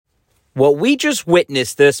What we just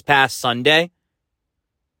witnessed this past Sunday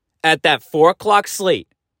at that 4 o'clock slate,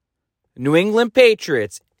 New England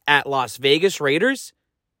Patriots at Las Vegas Raiders,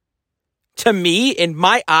 to me, in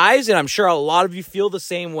my eyes, and I'm sure a lot of you feel the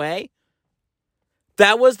same way,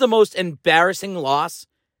 that was the most embarrassing loss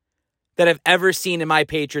that I've ever seen in my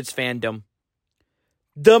Patriots fandom.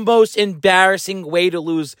 The most embarrassing way to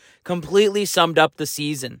lose completely summed up the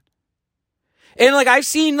season. And I've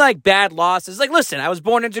seen bad losses. Listen, I was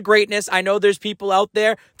born into greatness. I know there's people out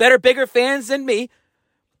there that are bigger fans than me.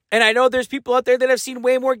 And I know there's people out there that have seen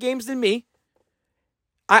way more games than me.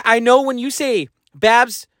 I know when you say,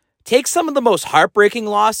 Babs, take some of the most heartbreaking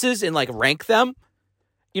losses and rank them.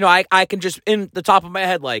 I can just, in the top of my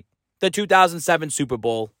head, the 2007 Super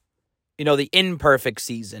Bowl, the imperfect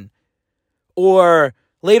season. Or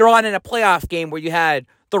later on in a playoff game where you had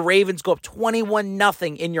the Ravens go up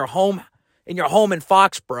 21-0 in your home in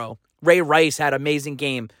Foxborough. Ray Rice had an amazing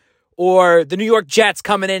game. Or the New York Jets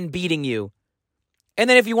coming in and beating you. And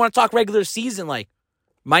then if you want to talk regular season,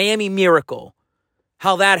 Miami Miracle,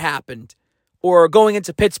 how that happened. Or going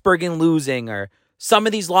into Pittsburgh and losing. Or some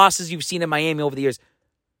of these losses you've seen in Miami over the years.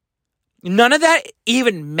 None of that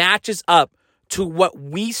even matches up to what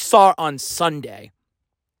we saw on Sunday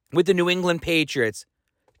with the New England Patriots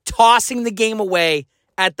tossing the game away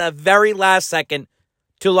at the very last second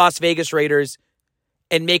to Las Vegas Raiders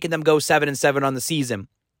and making them go 7-7 on the season.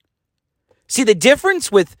 See, the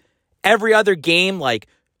difference with every other game, I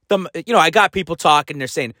got people talking, they're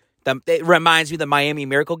saying, it reminds me of the Miami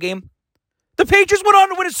Miracle game. The Patriots went on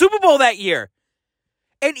to win a Super Bowl that year.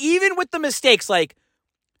 And even with the mistakes,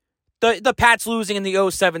 the Pats losing in the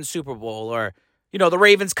 2007 Super Bowl, or, the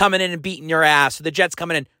Ravens coming in and beating your ass, or the Jets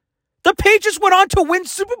coming in, the Patriots went on to win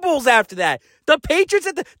Super Bowls after that. The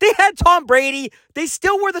Patriots, they had Tom Brady. They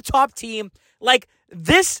still were the top team.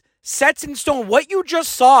 This sets in stone. What you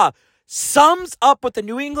just saw sums up what the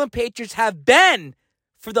New England Patriots have been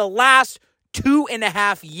for the last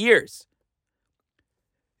 2.5 years.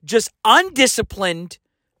 Just undisciplined,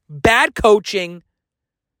 bad coaching,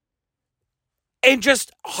 and just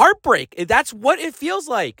heartbreak. That's what it feels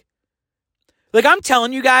like. I'm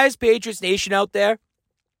telling you guys, Patriots Nation out there,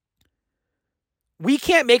 we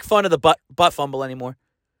can't make fun of the butt fumble anymore.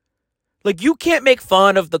 You can't make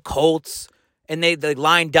fun of the Colts and they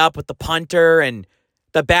lined up with the punter and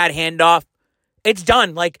the bad handoff. It's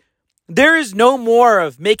done. There is no more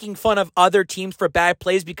of making fun of other teams for bad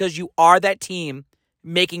plays because you are that team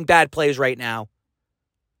making bad plays right now.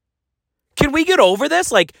 Can we get over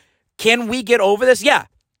this? Can we get over this? Yeah.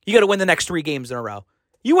 You got to win the next 3 games in a row.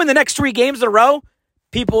 You win the next 3 games in a row,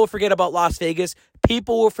 people will forget about Las Vegas.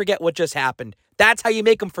 People will forget what just happened. That's how you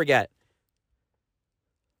make them forget.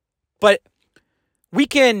 But we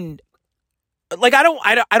can, I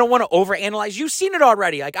don't want to overanalyze. You've seen it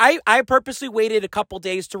already. I purposely waited a couple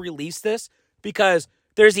days to release this because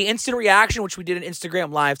there's the instant reaction, which we did an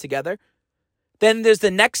Instagram Live together. Then there's the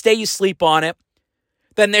next day you sleep on it.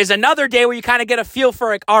 Then there's another day where you kind of get a feel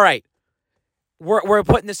for all right, we're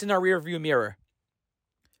putting this in our rearview mirror.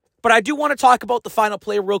 But I do want to talk about the final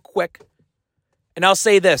play real quick. And I'll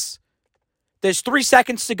say this. There's 3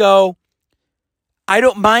 seconds to go. I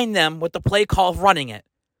don't mind them with the play call of running it.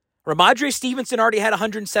 Rhamondre Stevenson already had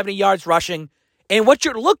 170 yards rushing. And what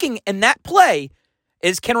you're looking in that play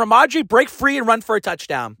is, can Rhamondre break free and run for a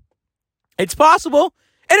touchdown? It's possible.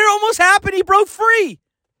 And it almost happened. He broke free.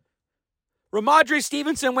 Rhamondre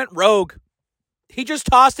Stevenson went rogue. He just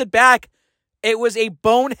tossed it back. It was a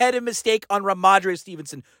boneheaded mistake on Rhamondre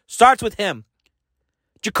Stevenson. Starts with him.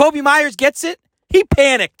 Jacoby Myers gets it. He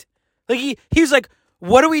panicked. He's like,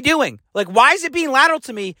 what are we doing? Why is it being lateral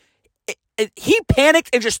to me? He panicked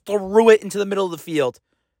and just threw it into the middle of the field.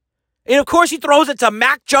 And of course he throws it to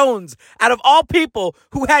Mac Jones, out of all people,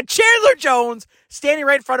 who had Chandler Jones standing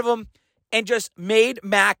right in front of him and just made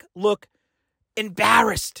Mac look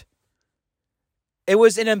embarrassed. It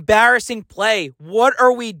was an embarrassing play. What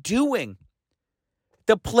are we doing?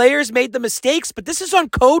 The players made the mistakes, but this is on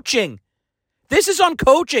coaching. This is on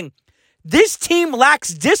coaching. This team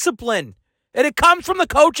lacks discipline, and it comes from the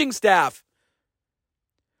coaching staff.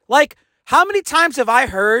 How many times have I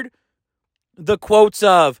heard the quotes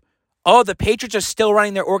of, oh, the Patriots are still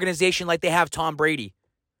running their organization like they have Tom Brady?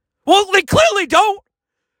 Well, they clearly don't.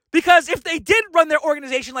 Because if they did run their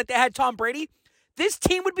organization like they had Tom Brady, this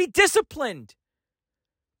team would be disciplined.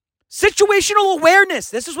 Situational awareness.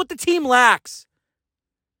 This is what the team lacks.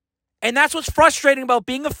 And that's what's frustrating about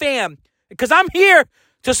being a fan. Because I'm here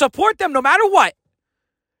to support them no matter what.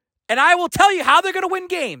 And I will tell you how they're going to win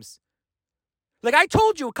games. I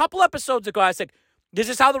told you a couple episodes ago, I said, this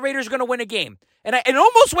is how the Raiders are going to win a game. And it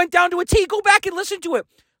almost went down to a T. Go back and listen to it.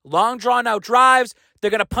 long drawn-out drives.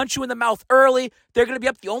 They're going to punch you in the mouth early. They're going to be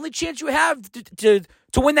up. The only chance you have to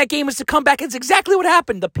win that game is to come back. It's exactly what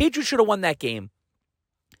happened. The Patriots should have won that game.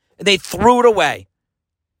 And they threw it away.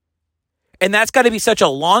 And that's got to be such a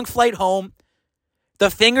long flight home. The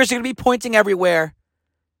fingers are going to be pointing everywhere.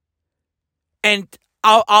 And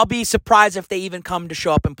I'll be surprised if they even come to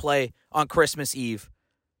show up and play on Christmas Eve.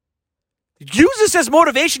 Use this as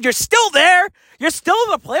motivation. You're still there. You're still in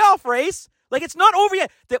the playoff race. Like, it's not over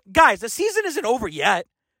yet. Guys, the season isn't over yet.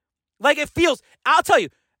 Like, it feels, I'll tell you,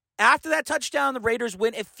 after that touchdown, the Raiders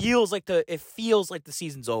win, it feels like the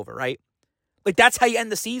season's over, right? Like, that's how you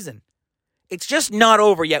end the season. It's just not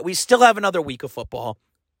over yet. We still have another week of football.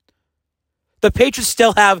 The Patriots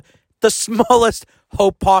still have the smallest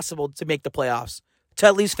hope possible to make the playoffs, to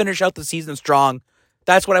at least finish out the season strong.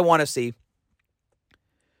 That's what I want to see.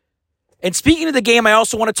 And speaking of the game, I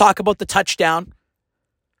also want to talk about the touchdown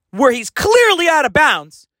where he's clearly out of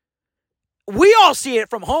bounds. We all see it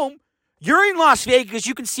from home. You're in Las Vegas.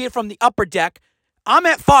 You can see it from the upper deck. I'm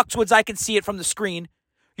at Foxwoods. I can see it from the screen.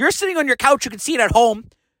 You're sitting on your couch. You can see it at home.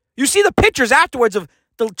 You see the pictures afterwards of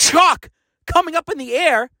the chalk coming up in the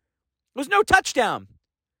air. There's no touchdown.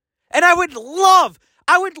 And I would love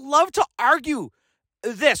to argue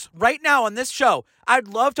this right now on this show. I'd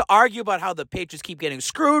love to argue about how the Patriots keep getting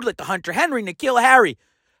screwed, like the Hunter Henry, N'Keal Harry,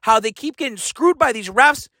 how they keep getting screwed by these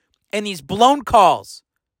refs and these blown calls.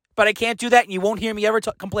 But I can't do that, and you won't hear me ever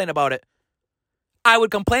complain about it. I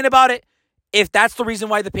would complain about it if that's the reason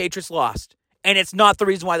why the Patriots lost. And it's not the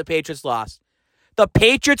reason why the Patriots lost. The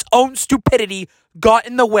Patriots' own stupidity got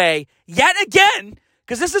in the way yet again,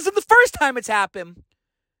 because this isn't the first time it's happened,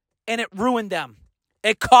 and it ruined them.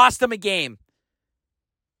 It cost them a game.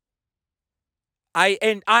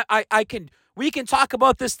 We can talk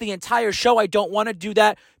about this the entire show. I don't want to do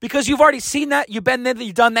that because you've already seen that. You've been there,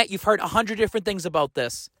 you've done that. You've heard 100 different things about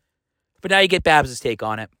this. But now you get Babs' take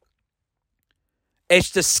on it.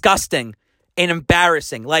 It's disgusting and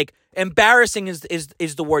embarrassing. Like, embarrassing is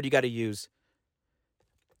the word you got to use.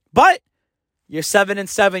 But you're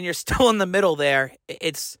 7-7. You're still in the middle there.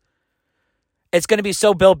 It's going to be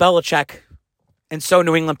so Bill Belichick and so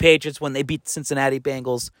New England Patriots when they beat Cincinnati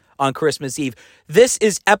Bengals on Christmas Eve. This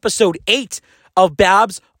is episode 8 of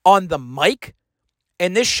Babs on the Mic.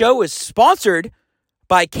 And this show is sponsored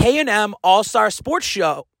by K&M All-Star Sports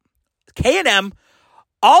Show. K&M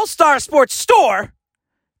All-Star Sports Store.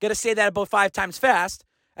 Got to say that about 5 times fast.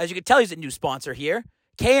 As you can tell, he's a new sponsor here.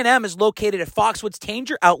 K&M is located at Foxwoods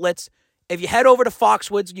Tanger Outlets. If you head over to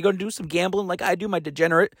Foxwoods, you're going to do some gambling like I do, my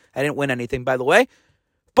degenerate. I didn't win anything, by the way.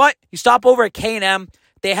 But you stop over at K&M.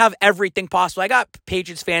 They have everything possible. I got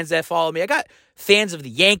Patriots fans that follow me. I got fans of the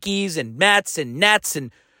Yankees and Mets and Nets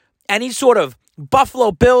and any sort of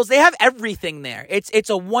Buffalo Bills. They have everything there. It's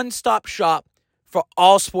a one-stop shop for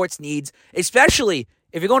all sports needs, especially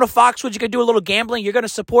if you're going to Foxwoods, you can do a little gambling. You're going to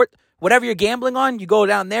support whatever you're gambling on. You go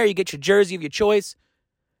down there, you get your jersey of your choice.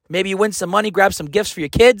 Maybe you win some money, grab some gifts for your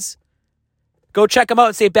kids. Go check them out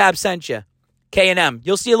and say Babs sent you. K&M.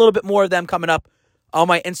 You'll see a little bit more of them coming up on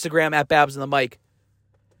my Instagram at Babs on the Mic.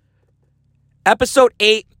 Episode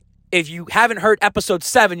 8, if you haven't heard episode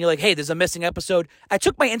 7, you're like, hey, there's a missing episode. I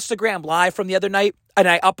took my Instagram live from the other night, and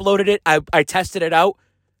I uploaded it. I tested it out.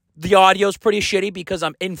 The audio's pretty shitty because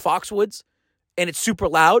I'm in Foxwoods, and it's super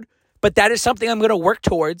loud. But that is something I'm going to work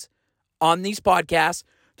towards on these podcasts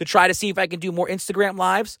to try to see if I can do more Instagram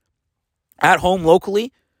lives at home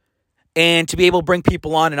locally and to be able to bring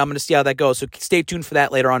people on, and I'm going to see how that goes. So stay tuned for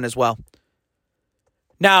that later on as well.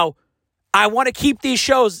 Now, I want to keep these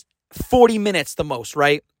shows 40 minutes the most,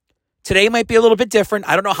 right? Today might be a little bit different.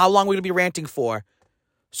 I don't know how long we're going to be ranting for.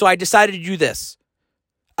 So I decided to do this.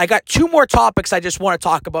 I got 2 more topics I just want to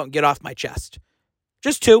talk about and get off my chest.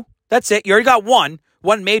 Just 2. That's it. You already got one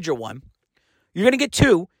major one. You're going to get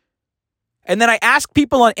 2. And then I ask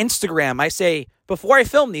people on Instagram, I say, before I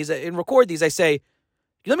film these and record these, I say,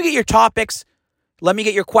 let me get your topics. Let me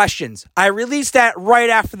get your questions. I released that right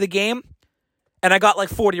after the game, and I got like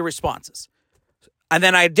 40 responses. And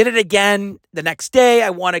then I did it again the next day.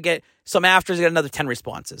 I want to get some afters, get another 10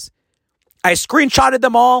 responses. I screenshotted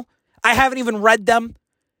them all. I haven't even read them.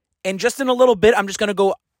 And just in a little bit, I'm just going to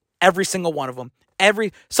go every single one of them.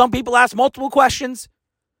 Some people ask multiple questions.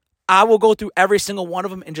 I will go through every single one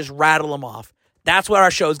of them and just rattle them off. That's what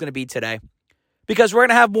our show is going to be today. Because we're going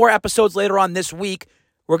to have more episodes later on this week.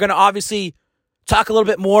 We're going to obviously talk a little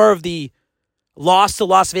bit more of the loss to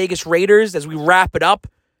Las Vegas Raiders as we wrap it up.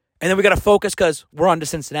 And then we got to focus because we're on to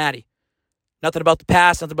Cincinnati. Nothing about the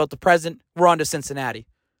past, nothing about the present. We're on to Cincinnati.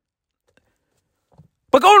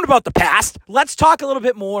 But going about the past, let's talk a little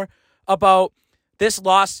bit more about this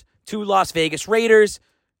loss to Las Vegas Raiders.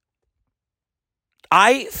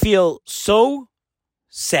 I feel so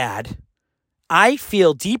sad. I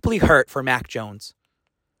feel deeply hurt for Mac Jones.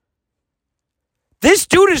 This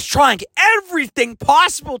dude is trying everything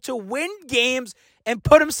possible to win games and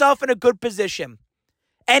put himself in a good position.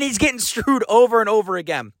 And he's getting screwed over and over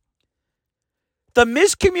again. The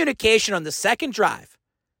miscommunication on the second drive,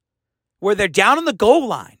 where they're down on the goal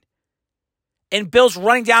line, and Bill's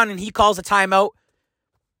running down and he calls a timeout.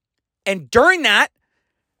 And during that,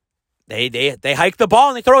 they hike the ball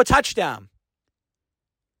and they throw a touchdown.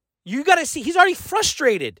 You got to see, he's already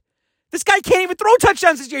frustrated. This guy can't even throw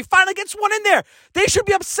touchdowns this year. He finally gets one in there. They should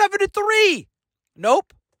be up 7-3.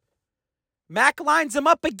 Nope. Mac lines him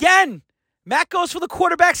up again. Mac goes for the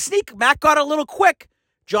quarterback sneak. Mac got a little quick.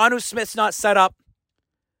 Jonnu Smith's not set up.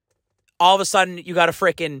 All of a sudden, you got a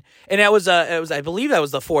freaking, and it was I believe that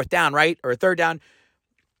was the fourth down, right? Or third down.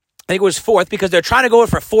 I think it was fourth because they're trying to go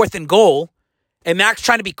for 4th and goal. And Mac's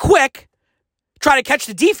trying to be quick, try to catch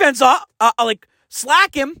the defense off,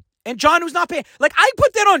 slack him. And Jonnu's not paying. Like, I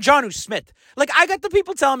put that on Jonnu Smith. Like, I got the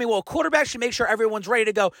people telling me, well, quarterback should make sure everyone's ready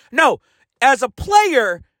to go. No, as a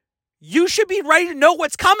player, you should be ready to know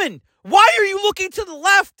what's coming. Why are you looking to the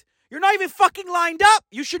left? You're not even fucking lined up.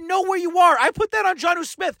 You should know where you are. I put that on Jonnu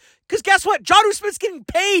Smith. Because guess what? Jonnu Smith's getting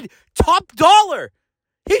paid top dollar.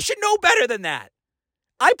 He should know better than that.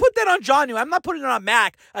 I put that on Jonnu. I'm not putting it on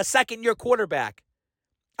Mac, a second-year quarterback.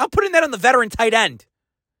 I'm putting that on the veteran tight end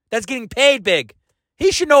that's getting paid big.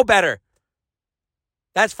 He should know better.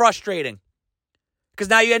 That's frustrating. Because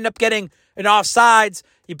now you end up getting an offsides.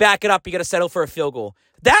 You back it up. You got to settle for a field goal.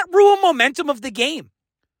 That ruined momentum of the game.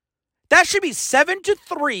 That should be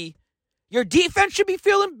 7-3. Your defense should be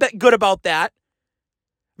feeling good about that.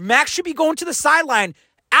 Max should be going to the sideline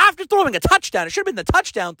after throwing a touchdown. It should have been the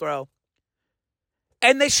touchdown throw.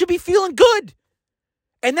 And they should be feeling good.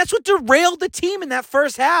 And that's what derailed the team in that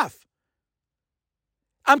first half.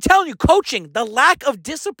 I'm telling you, coaching, the lack of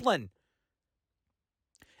discipline.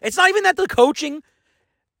 It's not even that the coaching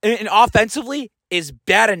and offensively is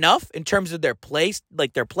bad enough in terms of their play,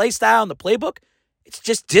 like their play style and the playbook. It's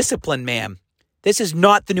just discipline, man. This is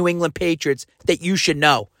not the New England Patriots that you should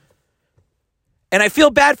know. And I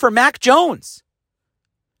feel bad for Mac Jones.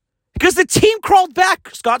 Because the team crawled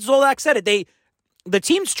back. Scott Zolak said it. The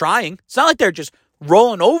team's trying. It's not like they're just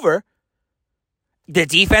rolling over. The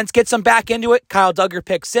defense gets them back into it. Kyle Duggar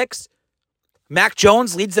pick 6. Mac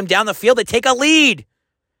Jones leads them down the field. They take a lead.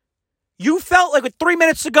 You felt like with 3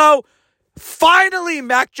 minutes to go, finally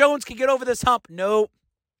Mac Jones can get over this hump. No.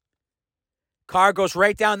 Carr goes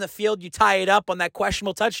right down the field. You tie it up on that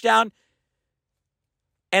questionable touchdown.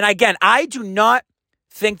 And again, I do not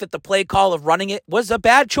think that the play call of running it was a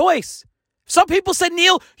bad choice. Some people said,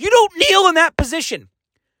 kneel. You don't kneel in that position.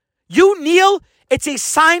 You kneel, it's a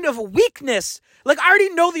sign of weakness. Like, I already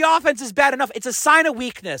know the offense is bad enough. It's a sign of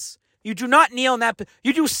weakness. You do not kneel in that.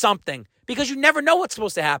 You do something because you never know what's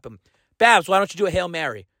supposed to happen. Babs, why don't you do a Hail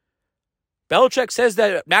Mary? Belichick says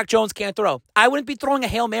that Mac Jones can't throw. I wouldn't be throwing a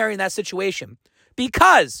Hail Mary in that situation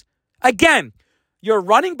because, again, your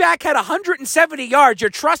running back had 170 yards. You're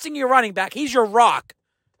trusting your running back. He's your rock.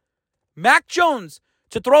 Mac Jones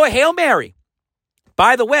to throw a Hail Mary.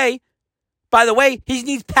 By the way, he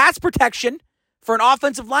needs pass protection for an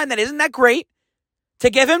offensive line that isn't that great. To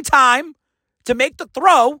give him time to make the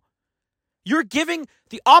throw, you're giving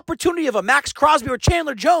the opportunity of a Max Crosby or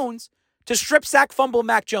Chandler Jones to strip sack fumble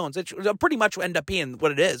Mac Jones. It pretty much end up being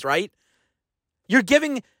what it is, right? You're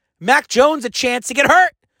giving Mac Jones a chance to get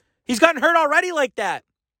hurt. He's gotten hurt already like that.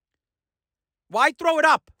 Why throw it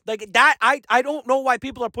up? Like that, I don't know why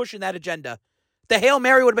people are pushing that agenda. The Hail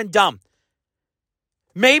Mary would have been dumb.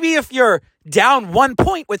 Maybe if you're down 1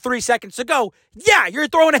 point with 3 seconds to go, yeah, you're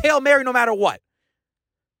throwing a Hail Mary no matter what.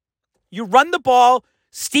 You run the ball,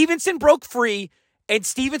 Stevenson broke free, and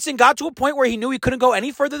Stevenson got to a point where he knew he couldn't go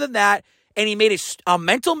any further than that, and he made a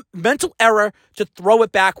mental error to throw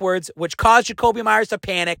it backwards, which caused Jacoby Myers to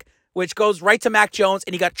panic, which goes right to Mac Jones,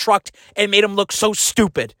 and he got trucked and made him look so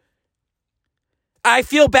stupid. I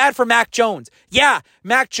feel bad for Mac Jones. Yeah,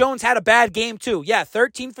 Mac Jones had a bad game too. Yeah,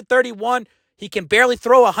 13 for 31. He can barely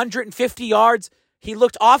throw 150 yards. He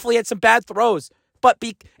looked awful. He had some bad throws. But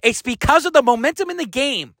it's because of the momentum in the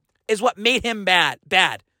game is what made him bad.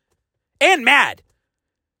 And mad.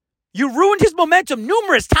 You ruined his momentum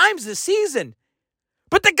numerous times this season.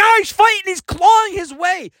 But the guy's fighting. He's clawing his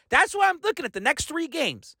way. That's why I'm looking at the next 3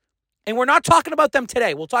 games. And we're not talking about them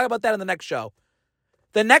today. We'll talk about that in the next show.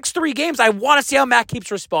 The next 3 games, I want to see how Mac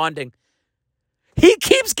keeps responding. He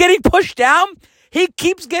keeps getting pushed down. He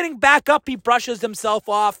keeps getting back up. He brushes himself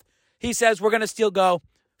off. He says, we're going to still go.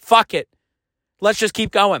 Fuck it. Let's just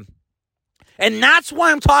keep going. And that's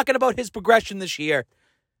why I'm talking about his progression this year.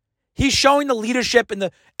 He's showing the leadership and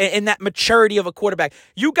that maturity of a quarterback.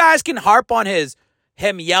 You guys can harp on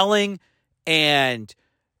him yelling and,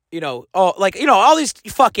 all these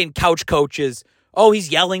fucking couch coaches. Oh, he's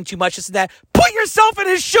yelling too much, this and that. Put yourself in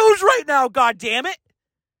his shoes right now, God damn it.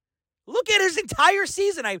 Look at his entire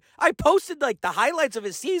season. I posted the highlights of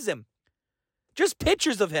his season. Just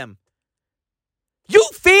pictures of him. You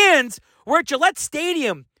fans were at Gillette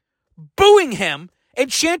Stadium booing him and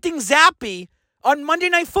chanting Zappy on Monday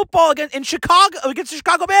Night Football against the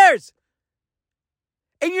Chicago Bears.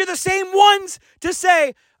 And you're the same ones to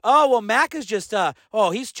say, oh, well, Mac is just,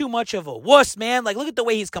 he's too much of a wuss, man. Look at the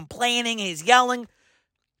way he's complaining and he's yelling.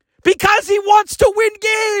 Because he wants to win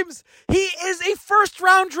games. He is a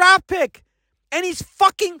first-round draft pick. And he's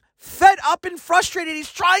fucking fed up and frustrated.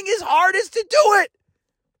 He's trying his hardest to do it.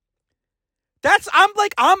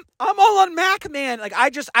 I'm all on Mac, man.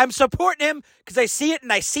 I'm supporting him because I see it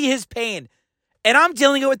and I see his pain. And I'm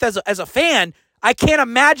dealing with it as a fan. I can't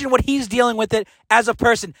imagine what he's dealing with it as a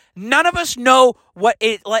person. None of us know what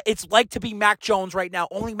it's like to be Mac Jones right now.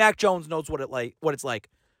 Only Mac Jones knows what it's like.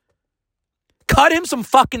 Cut him some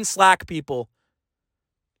fucking slack, people.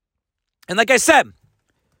 And like I said,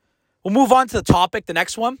 we'll move on to the topic, the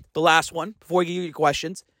next one, the last one, before we give you your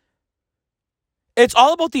questions. It's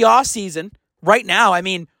all about the offseason right now. I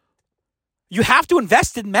mean, you have to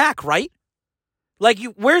invest in Mac, right?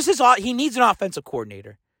 He needs an offensive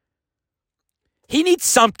coordinator. He needs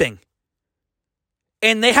something.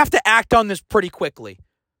 And they have to act on this pretty quickly.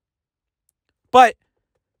 But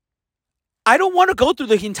I don't want to go through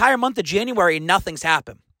the entire month of January and nothing's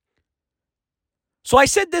happened. So I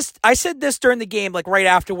said this during the game, right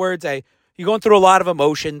afterwards. You're going through a lot of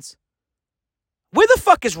emotions. Where the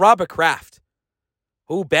fuck is Robert Kraft?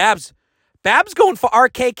 Oh, Babs going for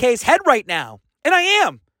RKK's head right now. And I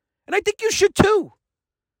am. And I think you should too.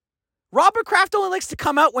 Robert Kraft only likes to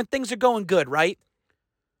come out when things are going good, right?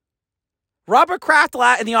 Robert Kraft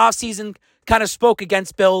in the offseason kind of spoke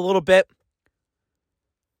against Bill a little bit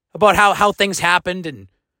about how things happened. And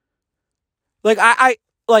I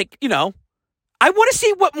want to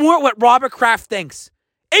see what Robert Kraft thinks.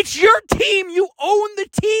 It's your team. You own the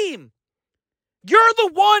team. You're the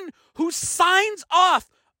one who signs off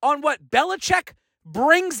on what Belichick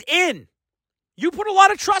brings in. You put a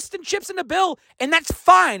lot of trust and chips into Bill, and that's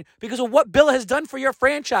fine because of what Bill has done for your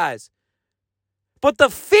franchise. But the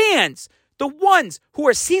fans, the ones who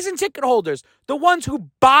are season ticket holders, the ones who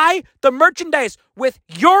buy the merchandise with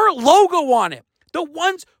your logo on it, the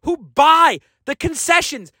ones who buy the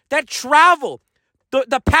concessions that travel.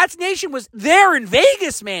 The Pats Nation was there in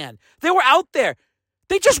Vegas, man. They were out there.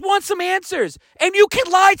 They just want some answers. And you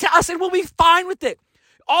can lie to us and we'll be fine with it.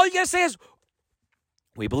 All you got to say is,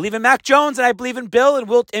 we believe in Mac Jones and I believe in Bill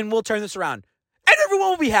and we'll turn this around. And everyone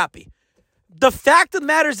will be happy. The fact of the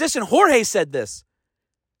matter is this, and Jorge said this,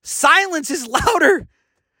 silence is louder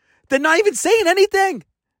than not even saying anything.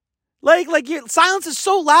 Silence is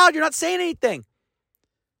so loud, you're not saying anything.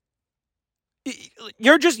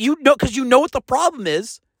 You're just, because you know what the problem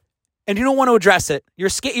is, and you don't want to address it. You're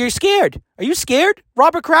scared. Are you scared,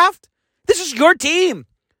 Robert Kraft? This is your team.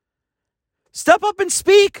 Step up and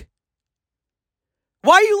speak.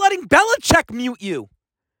 Why are you letting Belichick mute you?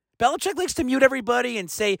 Belichick likes to mute everybody and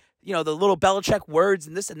say, the little Belichick words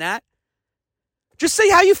and this and that. Just say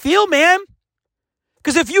how you feel, man.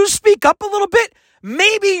 Because if you speak up a little bit,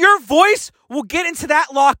 maybe your voice will get into that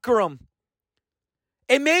locker room.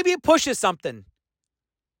 And maybe it pushes something.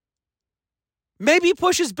 Maybe it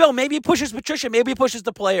pushes Bill. Maybe it pushes Patricia. Maybe it pushes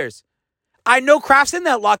the players. I know Kraft's in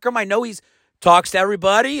that locker room. I know he talks to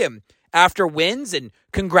everybody and after wins and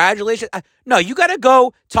congratulations. No, you got to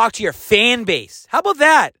go talk to your fan base. How about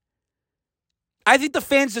that? I think the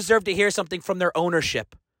fans deserve to hear something from their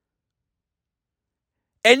ownership.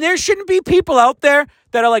 And there shouldn't be people out there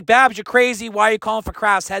that are like, Babs, you're crazy. Why are you calling for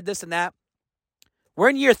Kraft's head, this and that? We're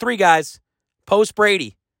in year 3, guys.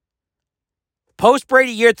 Post-Brady.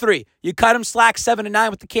 Post-Brady, year 3. You cut him slack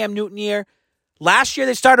 7-9 with the Cam Newton year. Last year,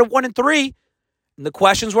 they started 1-3, and the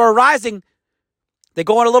questions were arising. They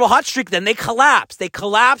go on a little hot streak, then they collapse. They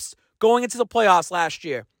collapsed going into the playoffs last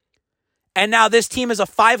year. And now this team is a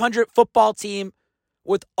 500 football team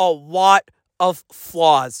with a lot of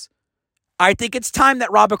flaws. I think it's time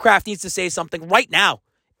that Robert Kraft needs to say something right now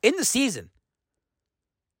in the season.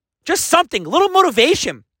 Just something, a little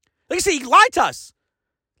motivation. Like I said, you lied to us.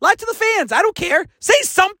 Lie to the fans. I don't care. Say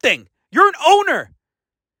something. You're an owner.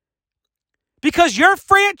 Because your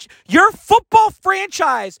football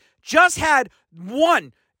franchise just had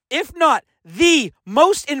one, if not the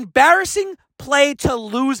most embarrassing play to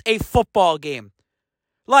lose a football game.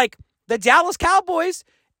 the Dallas Cowboys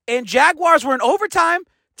and Jaguars were in overtime.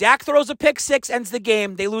 Dak throws a pick six, ends the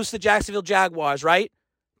game. They lose to the Jacksonville Jaguars, right?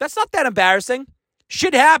 That's not that embarrassing.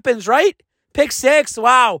 Shit happens, right? Pick six,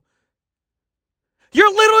 wow.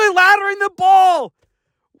 You're literally laddering the ball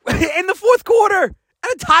in the fourth quarter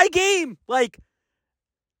at a tie game. Like,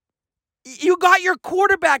 you got your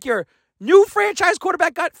quarterback, your new franchise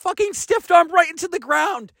quarterback got fucking stiff-armed right into the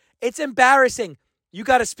ground. It's embarrassing. You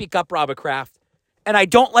got to speak up, Robert Kraft. And I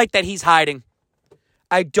don't like that he's hiding.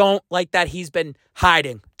 I don't like that he's been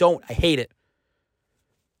hiding. I hate it.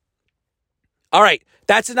 All right,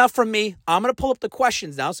 that's enough from me. I'm going to pull up the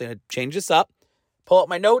questions now, so I'm going to change this up. Pull up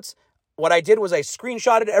my notes. What I did was I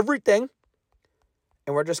screenshotted everything,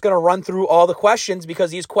 and we're just going to run through all the questions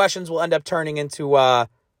because these questions will end up turning into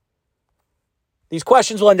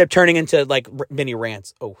like mini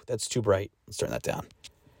rants. Oh, that's too bright. Let's turn that down.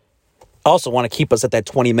 I also want to keep us at that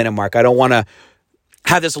 20-minute mark. I don't want to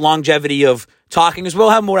have this longevity of talking because we'll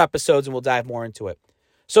have more episodes and we'll dive more into it.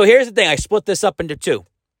 So here's the thing. I split this up into two.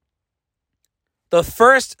 The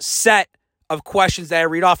first set of questions that I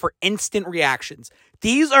read off are instant reactions.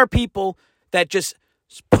 These are people that just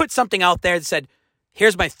put something out there that said,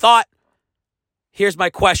 here's my thought, here's my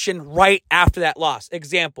question right after that loss.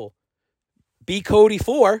 Example, B Cody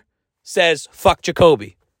 4 says, fuck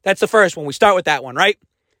Jacoby. That's the first one. We start with that one, right?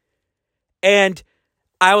 And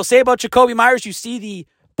I will say about Jacoby Myers, you see the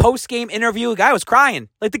post-game interview, the guy was crying.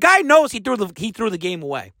 Like, the guy knows he threw the game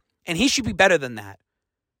away, and he should be better than that.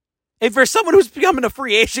 If there's someone who's becoming a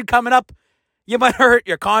free agent coming up, you might hurt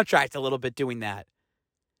your contract a little bit doing that.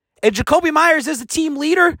 And Jacoby Myers is a team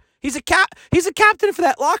leader. He's a captain for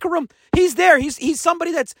that locker room. He's there. He's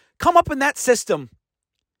somebody that's come up in that system.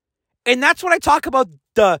 And that's what I talk about,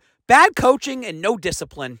 the bad coaching and no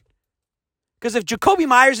discipline. Because if Jacoby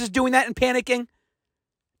Myers is doing that and panicking,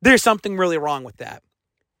 there's something really wrong with that.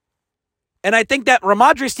 And I think that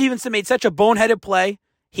Ramondre Stevenson made such a boneheaded play.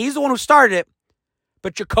 He's the one who started it.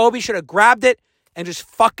 But Jacoby should have grabbed it and just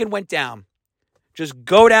fucking went down. Just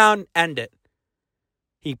go down, end it.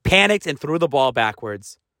 He panicked and threw the ball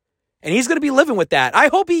backwards. And he's going to be living with that. I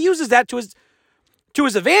hope he uses that to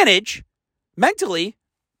his advantage mentally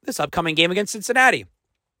this upcoming game against Cincinnati.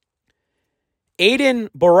 Aiden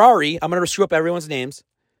Borari, I'm going to screw up everyone's names.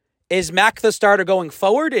 Is Mac the starter going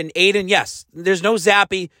forward? And Aiden, yes. There's no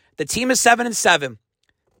Zappy. The team is 7-7.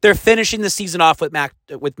 They're finishing the season off with Mac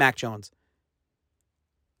Jones.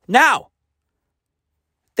 Now,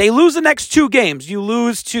 they lose the next two games. You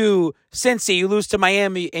lose to Cincy, you lose to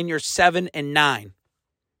Miami, and you're 7-9.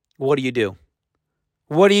 What do you do?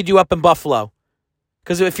 What do you do up in Buffalo?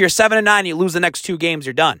 Because if you're 7-9, you lose the next two games,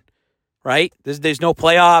 you're done. Right? There's no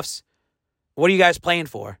playoffs. What are you guys playing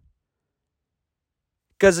for?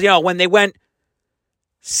 Because, when they went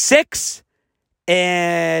 6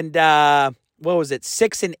 and,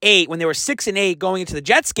 6-8, when they were 6-8 going into the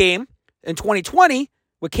Jets game in 2020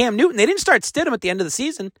 with Cam Newton, they didn't start Stidham at the end of the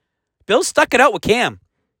season. Bill stuck it out with Cam.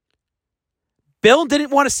 Bill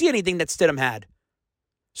didn't want to see anything that Stidham had.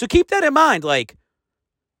 So keep that in mind.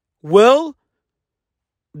 Will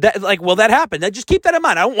that happen? Just keep that in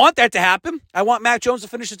mind. I don't want that to happen. I want Mac Jones to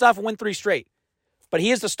finish this off and win 3 straight. But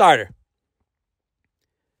he is the starter.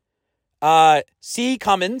 C.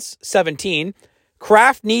 Cummins, 17.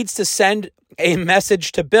 Kraft needs to send a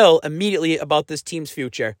message to Bill immediately about this team's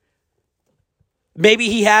future. Maybe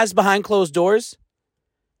he has behind closed doors,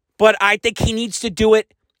 but I think he needs to do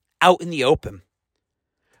it out in the open.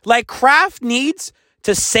 Kraft needs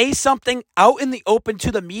to say something out in the open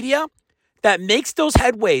to the media that makes those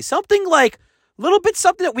headways. Something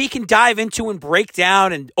something that we can dive into and break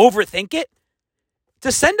down and overthink it.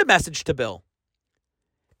 To send a message to Bill.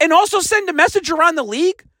 And also send a message around the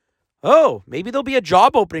league. Oh, maybe there'll be a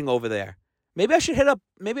job opening over there. Maybe I should hit up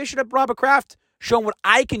Robert Kraft, show him what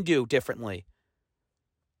I can do differently.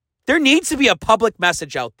 There needs to be a public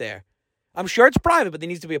message out there. I'm sure it's private, but there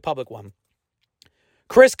needs to be a public one.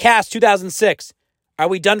 Chris Cass, 2006. Are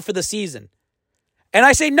we done for the season? And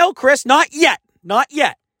I say, no, Chris, not yet. Not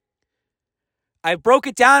yet. I broke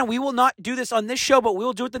it down. We will not do this on this show, but we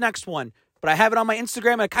will do it the next one. But I have it on my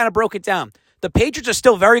Instagram, and I kind of broke it down. The Patriots are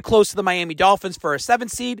still very close to the Miami Dolphins for a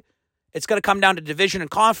 7th seed. It's going to come down to division and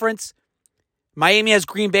conference. Miami has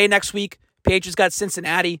Green Bay next week. Patriots got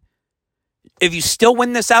Cincinnati. If you still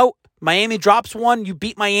win this out, Miami drops one. You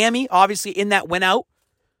beat Miami, obviously, in that win out.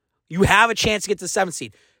 You have a chance to get to the 7th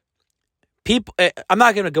seed. People, I'm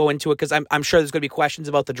not going to go into it because I'm sure there's going to be questions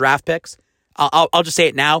about the draft picks. I'll just say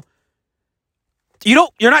it now. You're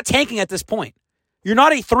not tanking at this point. You're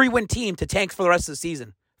not a 3-win team to tank for the rest of the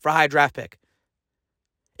season for a high draft pick.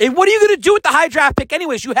 And what are you going to do with the high draft pick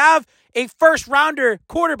anyways? You have a first-rounder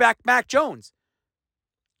quarterback, Mac Jones.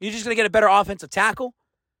 You're just going to get a better offensive tackle?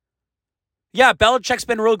 Yeah, Belichick's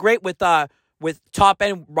been real great with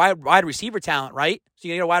top-end wide receiver talent, right? So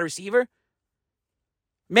you get a wide receiver.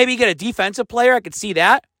 Maybe you get a defensive player. I could see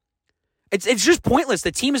that. It's just pointless.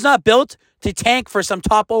 The team is not built to tank for some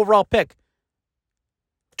top overall pick.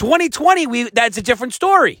 2020, that's a different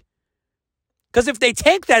story. Because if they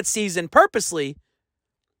tank that season purposely,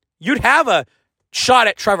 you'd have a shot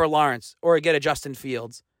at Trevor Lawrence or get a Justin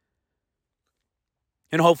Fields.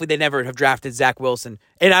 And hopefully they never have drafted Zach Wilson.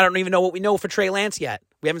 And I don't even know what we know for Trey Lance yet.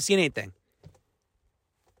 We haven't seen anything.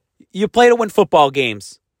 You play to win football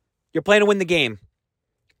games. You're playing to win the game.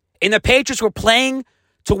 And the Patriots were playing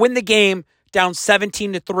to win the game down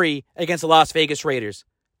 17-3 against the Las Vegas Raiders.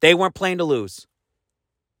 They weren't playing to lose.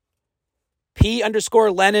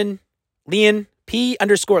 P_Lenin,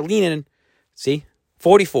 see,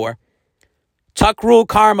 44. Tuck rule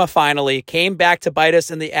karma finally came back to bite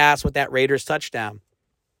us in the ass with that Raiders touchdown.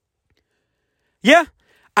 Yeah,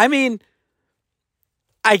 I mean,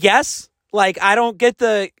 I guess. Like, I don't get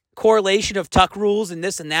the correlation of tuck rules and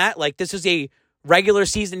this and that. Like, this is a regular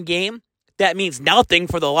season game. That means nothing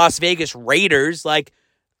for the Las Vegas Raiders. Like,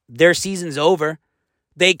 their season's over.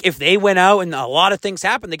 If they went out and a lot of things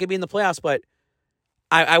happened, they could be in the playoffs, but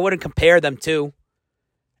I wouldn't compare them to.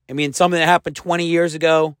 I mean, something that happened 20 years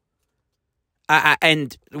ago,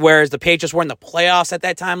 and whereas the Patriots were in the playoffs at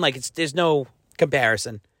that time, like, there's no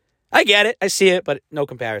comparison. I get it. I see it, but no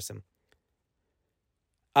comparison.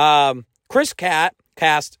 Chris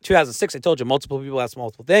Cast, 2006, I told you, multiple people ask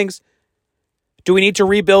multiple things. Do we need to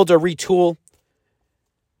rebuild or retool?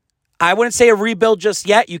 I wouldn't say a rebuild just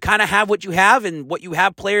yet. You kind of have what you have, and what you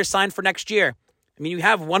have players signed for next year. I mean, you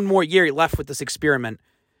have one more year left with this experiment.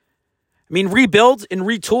 I mean, rebuild and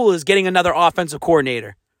retool is getting another offensive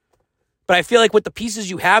coordinator. But I feel like with the pieces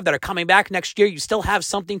you have that are coming back next year, you still have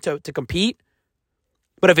something to compete.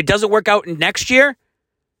 But if it doesn't work out in next year,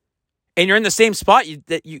 and you're in the same spot, you're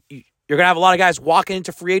going to have a lot of guys walking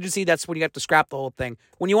into free agency. That's when you have to scrap the whole thing.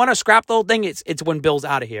 When you want to scrap the whole thing, it's when Bill's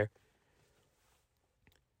out of here.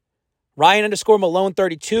 Ryan_Malone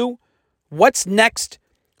 32. What's next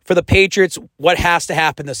for the Patriots? What has to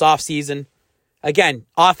happen this offseason? Again,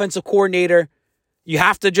 offensive coordinator. You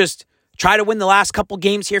have to just try to win the last couple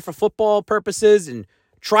games here for football purposes and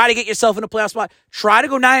try to get yourself in a playoff spot. Try to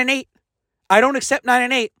go 9-8. I don't accept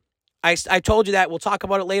 9-8. I told you that. We'll talk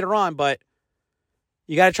about it later on, but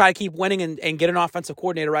you got to try to keep winning and get an offensive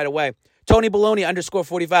coordinator right away. Tony Baloney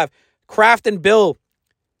 _45. Kraft and Bill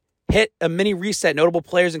hit a mini reset. Notable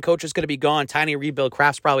players and coaches going to be gone. Tiny rebuild.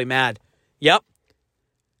 Kraft's probably mad. Yep.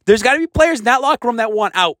 There's got to be players in that locker room that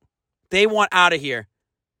want out. They want out of here.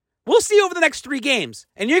 We'll see over the next 3 games.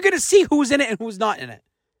 And you're going to see who's in it and who's not in it.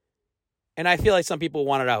 And I feel like some people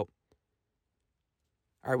want it out.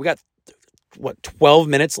 All right, we got, 12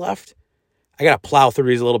 minutes left? I got to plow through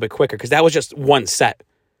these a little bit quicker because that was just one set.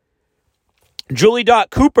 Julie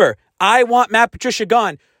Cooper, I want Matt Patricia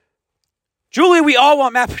gone. Julie, we all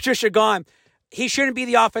want Matt Patricia gone. He shouldn't be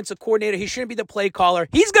the offensive coordinator. He shouldn't be the play caller.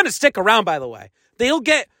 He's going to stick around, by the way.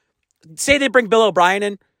 Say they bring Bill O'Brien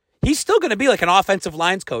in. He's still going to be like an offensive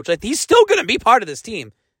lines coach. Like, he's still going to be part of this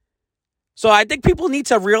team. So I think people need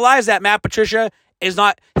to realize that Matt Patricia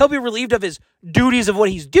he'll be relieved of his duties of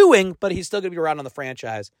what he's doing, but he's still going to be around on the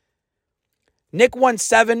franchise.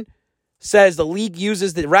 Nick17 says the league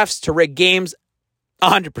uses the refs to rig games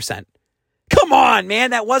 100%. Come on,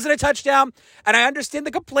 man. That wasn't a touchdown. And I understand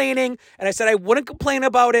the complaining, and I said I wouldn't complain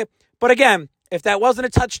about it. But again, if that wasn't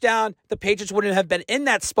a touchdown, the Patriots wouldn't have been in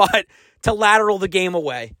that spot to lateral the game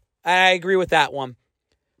away. I agree with that one.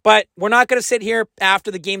 But we're not going to sit here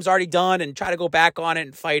after the game's already done and try to go back on it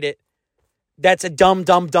and fight it. That's a dumb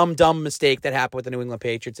mistake that happened with the New England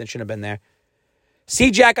Patriots and shouldn't have been there.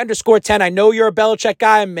 CJack _10. I know you're a Belichick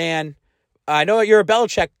guy, man. I know you're a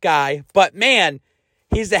Belichick guy, but man,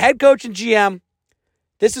 he's the head coach and GM.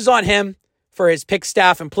 This is on him for his pick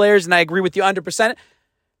staff and players, and I agree with you 100%.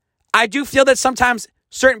 I do feel that sometimes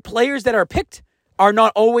certain players that are picked are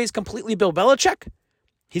not always completely Bill Belichick.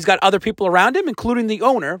 He's got other people around him, including the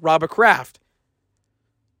owner, Robert Kraft.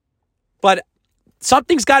 But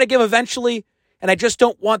something's got to give eventually, and I just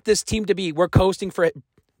don't want this team to be, we're coasting for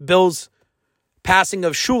Bill's passing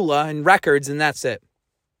of Shula and records, and that's it.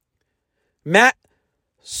 Matt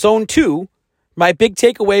Zone 2, my big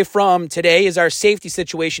takeaway from today is our safety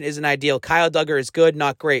situation isn't ideal. Kyle Duggar is good,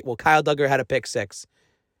 not great. Well, Kyle Duggar had a pick 6.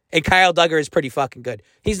 And Kyle Duggar is pretty fucking good.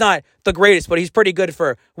 He's not the greatest, but he's pretty good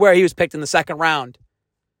for where he was picked in the second round.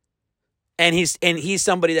 And he's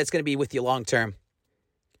somebody that's going to be with you long term.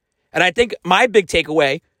 And I think my big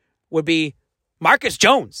takeaway would be Marcus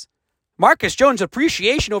Jones. Marcus Jones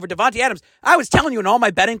appreciation over Davante Adams. I was telling you in all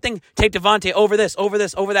my betting thing, take Davante over this, over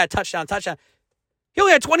that, touchdown. He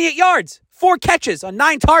only had 28 yards, 4 catches on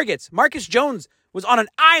 9 targets. Marcus Jones was on an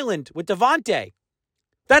island with Davante.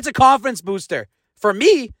 That's a confidence booster for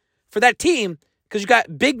me, for that team, because you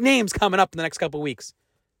got big names coming up in the next couple of weeks.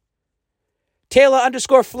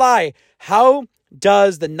 Taylor_fly. How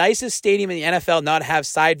does the nicest stadium in the NFL not have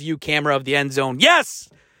side view camera of the end zone? Yes!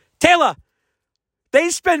 Taylor! They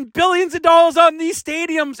spend billions of dollars on these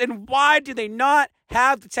stadiums, and why do they not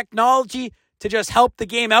have the technology to just help the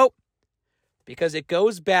game out? Because it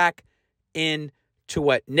goes back into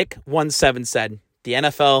what Nick17 said. The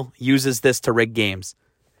NFL uses this to rig games.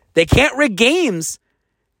 They can't rig games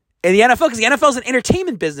in the NFL because the NFL is an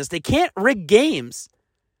entertainment business. They can't rig games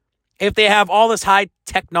if they have all this high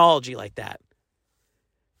technology like that.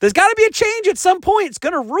 There's got to be a change at some point. It's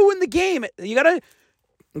going to ruin the game. You got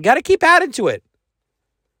to keep adding to it.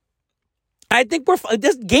 I think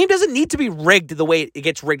this game doesn't need to be rigged the way it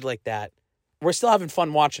gets rigged like that. We're still having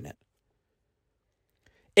fun watching it.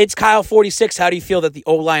 It's Kyle46. How do you feel that the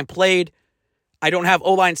O-line played? I don't have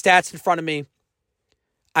O-line stats in front of me.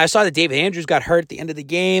 I saw that David Andrews got hurt at the end of the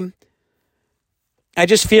game. I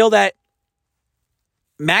just feel that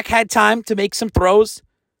Mac had time to make some throws.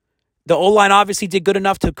 The O-line obviously did good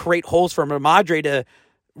enough to create holes for Ramadre to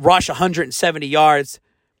rush 170 yards.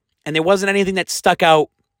 And there wasn't anything that stuck out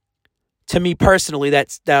to me personally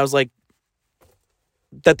that was like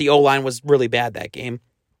that the O-line was really bad that game.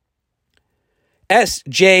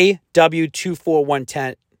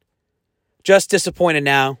 SJW24110. Just disappointed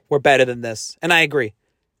now. We're better than this. And I agree.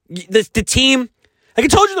 The team, like I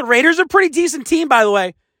told you, the Raiders are a pretty decent team, by the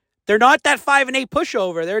way. They're not that 5-8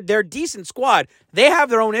 pushover. They're a decent squad. They have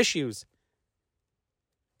their own issues.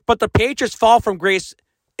 But the Patriots' fall from grace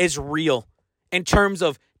is real in terms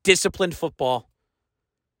of disciplined football.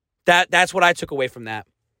 That's what I took away from that.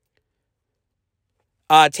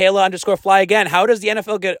 Taylor_fly again. How does the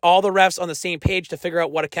NFL get all the refs on the same page to figure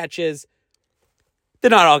out what a catch is?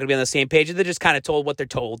 They're not all going to be on the same page. They're just kind of told what they're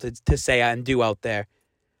told to say and do out there.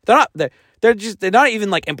 They're not even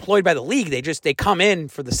like employed by the league. They come in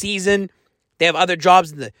for the season. They have other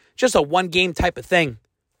jobs just a one game type of thing.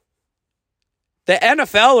 The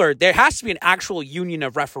NFL there has to be an actual union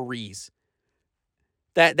of referees.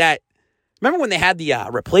 That remember when they had the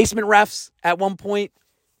replacement refs at one point?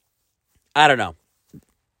 I don't know.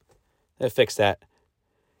 They fixed that.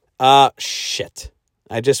 Shit.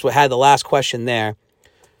 I just had the last question there.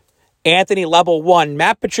 Anthony Level 1.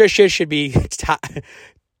 Matt Patricia should be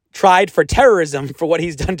tried for terrorism for what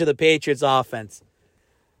he's done to the Patriots offense.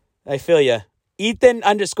 I feel you.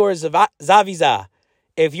 Ethan_Zaviza.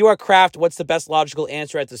 If you are Kraft, what's the best logical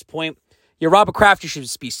answer at this point? You're Robert Kraft. You should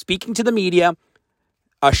be speaking to the media,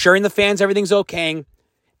 assuring the fans everything's okay,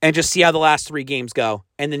 and just see how the last 3 games go,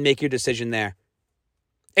 and then make your decision there.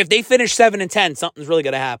 If they finish 7-10, something's really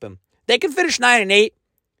going to happen. They can finish 9-8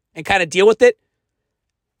 and kind of deal with it.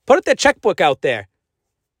 Put that checkbook out there.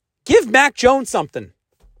 Give Mac Jones something.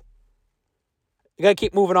 You got to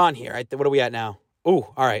keep moving on here. Right? What are we at now? Ooh,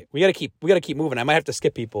 all right. We got to keep moving. I might have to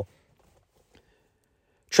skip people.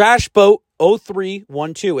 Trashboat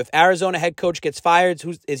 0312. If Arizona head coach gets fired,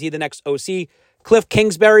 is he the next OC? Cliff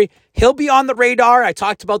Kingsbury. He'll be on the radar. I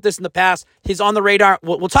talked about this in the past. He's on the radar.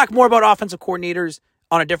 We'll talk more about offensive coordinators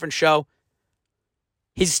on a different show.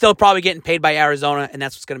 He's still probably getting paid by Arizona, and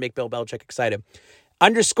that's what's going to make Bill Belichick excited.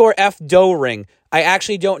 _F Doring. I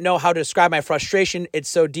actually don't know how to describe my frustration. It's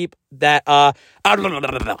so deep that I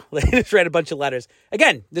just read a bunch of letters.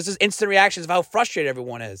 Again, this is instant reactions of how frustrated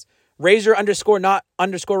everyone is.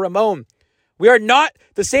 Razor_not_Ramon. We are not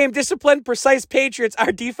the same disciplined, precise Patriots.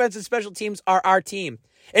 Our defense and special teams are our team.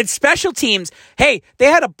 And special teams, hey, they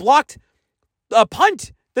had a blocked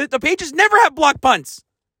punt. The Patriots never have blocked punts.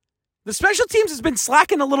 The special teams has been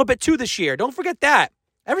slacking a little bit too this year. Don't forget that.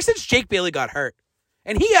 Ever since Jake Bailey got hurt.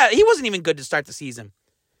 And he wasn't even good to start the season.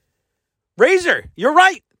 Razor, you're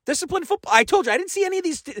right. Disciplined football. I told you, I didn't see any of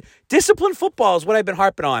these. Disciplined football is what I've been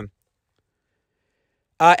harping on.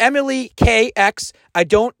 Emily KX, I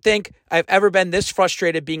don't think I've ever been this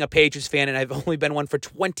frustrated being a Patriots fan, and I've only been one for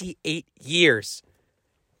 28 years.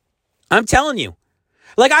 I'm telling you.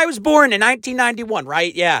 Like, I was born in 1991,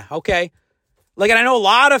 right? Yeah, okay. Like, and I know a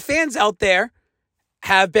lot of fans out there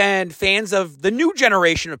have been fans of the new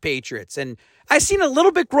generation of Patriots, and I've seen a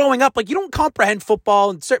little bit growing up. Like, you don't comprehend football,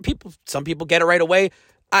 and some people get it right away.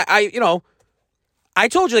 I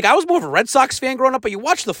told you, like, I was more of a Red Sox fan growing up, but you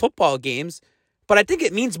watch the football games. But I think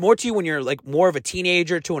it means more to you when you're like more of a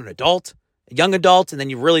teenager to an adult, a young adult, and then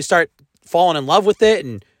you really start falling in love with it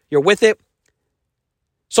and you're with it.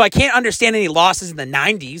 So I can't understand any losses in the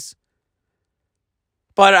 90s.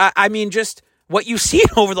 But, I mean, just what you've seen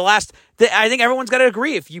over the last... I think everyone's got to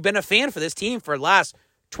agree. If you've been a fan for this team for the last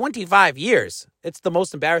 25 years, it's the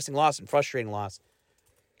most embarrassing loss and frustrating loss.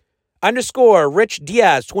 _ Rich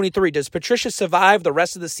Diaz, 23. Does Patricia survive the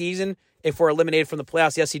rest of the season if we're eliminated from the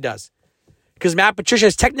playoffs? Yes, he does. Because Matt Patricia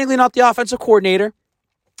is technically not the offensive coordinator.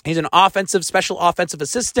 He's an special offensive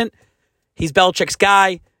assistant. He's Belichick's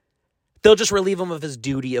guy. They'll just relieve him of his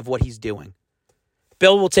duty of what he's doing.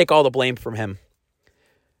 Bill will take all the blame from him.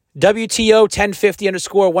 WTO 1050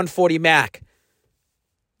 _ 140 Mac.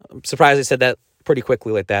 I'm surprised I said that pretty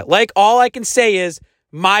quickly like that. All I can say is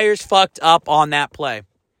Myers fucked up on that play.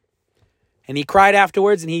 And he cried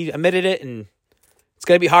afterwards and he admitted it, and it's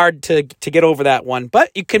going to be hard to get over that one.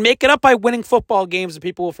 But you can make it up by winning football games and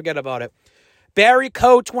people will forget about it. Barry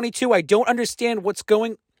Coe 22. I don't understand what's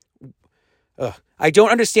going.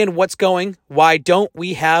 Why don't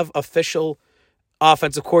we have official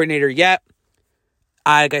offensive coordinator yet?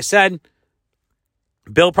 Like I said,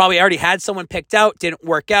 Bill probably already had someone picked out. Didn't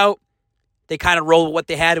work out. They kind of rolled with what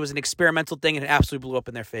they had. It was an experimental thing and it absolutely blew up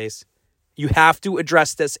in their face. You have to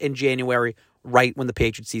address this in January, right when the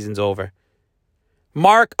Patriot season's over.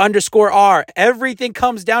 Mark _ R. Everything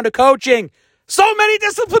comes down to coaching. So many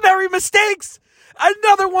disciplinary mistakes.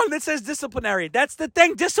 Another one that says disciplinary. That's the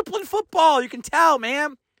thing. Disciplined football. You can tell,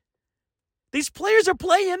 man. These players are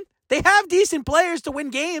playing. They have decent players to win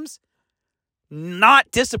games. Not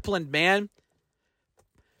disciplined, man.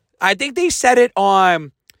 I think they said it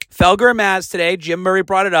on Felger and Maz today. Jim Murray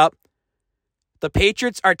brought it up. The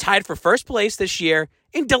Patriots are tied for first place this year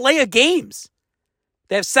in delay of games.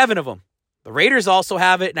 They have 7 of them. The Raiders also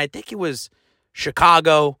have it, and I think it was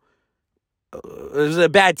Chicago. It was a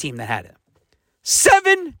bad team that had it.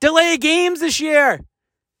 7 delay of games this year.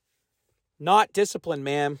 Not disciplined,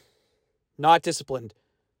 man. Not disciplined.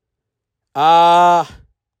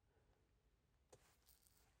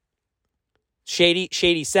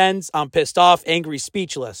 Shady sends. I'm pissed off, angry,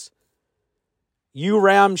 speechless.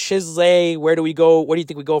 Ram Shizley, where do we go? What do you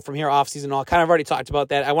think we go from here off season? All kind of already talked about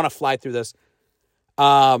that. I want to fly through this.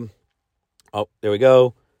 There we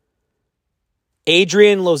go.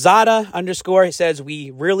 Adrian Lozada _ says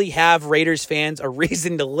we really have Raiders fans a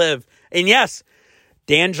reason to live. And yes,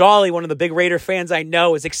 Dan Jolly, one of the big Raider fans I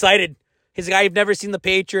know, is excited. He's a guy I've never seen the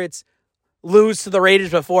Patriots lose to the Raiders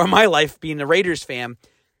before in my life, being a Raiders fan.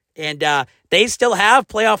 And they still have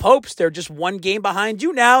playoff hopes. They're just 1 game behind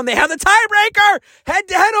you now, and they have the tiebreaker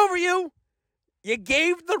head-to-head over you. You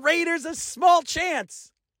gave the Raiders a small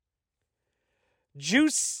chance.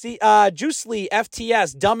 Juicy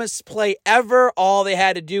FTS, dumbest play ever. All they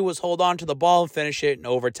had to do was hold on to the ball and finish it in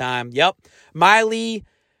overtime. Yep. Miley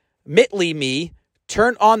me.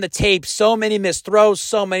 Turn on the tape. So many missed throws.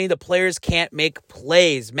 So many the players can't make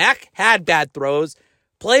plays. Mac had bad throws.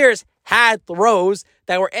 Players had throws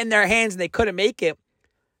that were in their hands and they couldn't make it.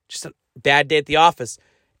 Just a bad day at the office.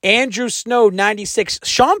 Andrew Snow, 96.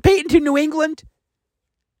 Sean Payton to New England?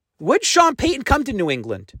 Would Sean Payton come to New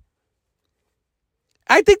England?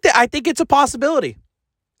 I think it's a possibility.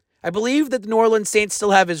 I believe that the New Orleans Saints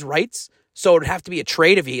still have his rights, so it would have to be a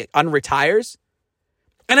trade if he unretires.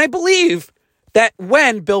 And I believe that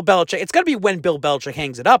when Bill Belichick, it's got to be when Bill Belichick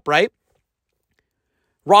hangs it up, right?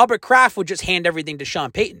 Robert Kraft would just hand everything to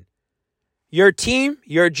Sean Payton. Your team,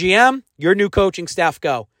 your GM, your new coaching staff,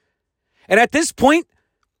 go. And at this point,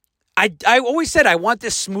 I always said I want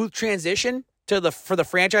this smooth transition for the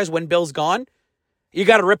franchise when Bill's gone. You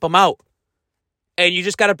got to rip them out. And you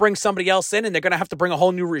just got to bring somebody else in, and they're going to have to bring a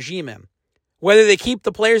whole new regime in. Whether they keep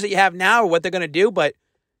the players that you have now or what they're going to do, but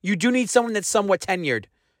you do need someone that's somewhat tenured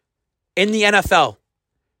in the NFL.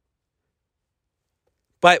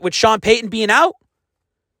 But with Sean Payton being out,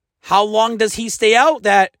 how long does he stay out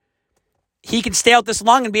that he can stay out this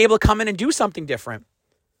long and be able to come in and do something different?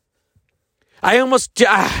 I'm going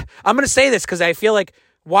to say this because I feel like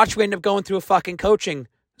watch we end up going through a fucking coaching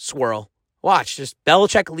swirl. Watch, just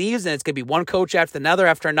Belichick leaves and it's going to be one coach after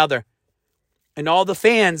another. And all the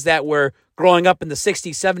fans that were growing up in the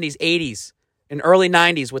 60s, 70s, 80s, and early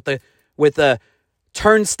 90s with the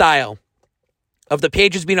turnstile of the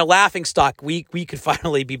Patriots being a laughingstock, we could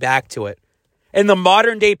finally be back to it. And the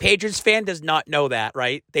modern day Patriots fan does not know that,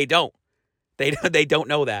 right? They don't. They don't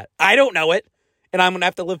know that. I don't know it, and I'm going to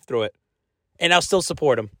have to live through it. And I'll still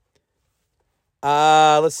support them.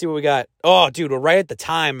 Let's see what we got. Oh, dude, we're right at the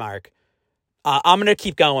time mark. I'm going to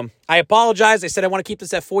keep going. I apologize. I said I want to keep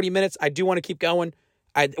this at 40 minutes. I do want to keep going.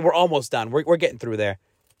 We're almost done. We're getting through there.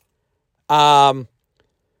 _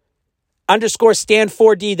 Stan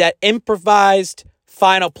 4D, that improvised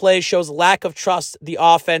final play shows lack of trust the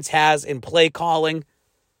offense has in play calling.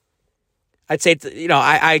 I'd say,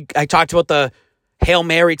 I talked about the Hail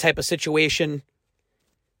Mary type of situation.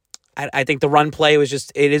 I think the run play was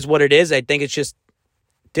just, it is what it is. I think it's just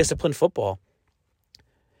disciplined football.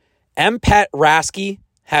 Pat Rasky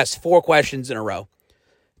has 4 questions in a row.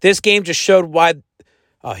 This game just showed why.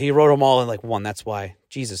 Oh, he wrote them all in like one. That's why.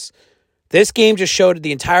 Jesus. This game just showed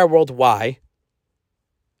the entire world why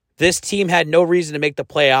this team had no reason to make the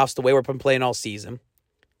playoffs the way we've been playing all season.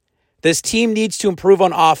 This team needs to improve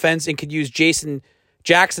on offense and could use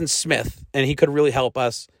Jackson Smith, and he could really help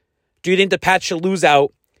us. Do you think the Pats should lose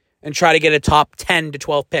out and try to get a top 10 to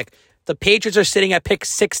 12 pick? The Patriots are sitting at pick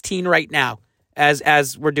 16 right now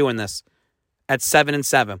as we're doing this at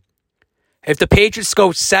 7-7. If the Patriots go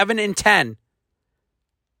 7-10,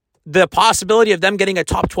 the possibility of them getting a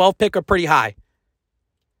top 12 pick are pretty high.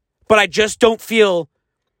 But I just don't feel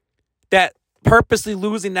that purposely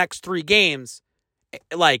losing the next 3 games,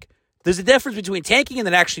 like, there's a difference between tanking and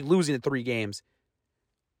then actually losing the 3 games,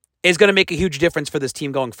 is going to make a huge difference for this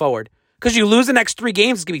team going forward. Because you lose the next 3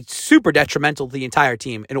 games, it's going to be super detrimental to the entire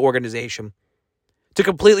team and organization. To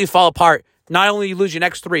completely fall apart, not only you lose your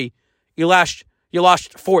next 3, you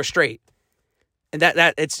lost 4 straight. And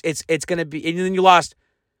it's going to be, and then you lost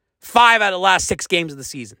 5 out of the last 6 games of the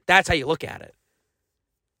season. That's how you look at it.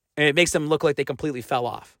 And it makes them look like they completely fell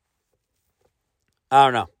off. I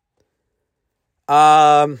don't know.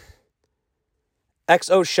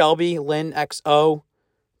 XO Shelby, Lynn XO.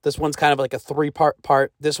 This one's kind of like a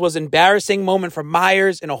 3-part. This was an embarrassing moment for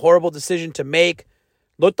Myers and a horrible decision to make.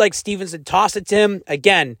 Looked like Stevenson tossed it to him.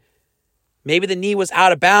 Again, maybe the knee was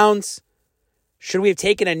out of bounds. Should we have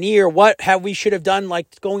taken a knee, or what have we should have done,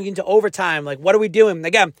 like going into overtime? Like, what are we doing?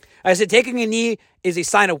 Again, I said taking a knee is a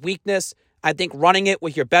sign of weakness. I think running it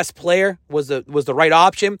with your best player was the right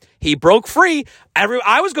option. He broke free.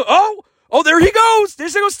 I was going, oh, there he goes. There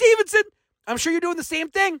goes Stevenson. I'm sure you're doing the same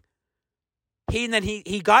thing.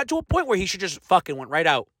 He got to a point where he should just fucking went right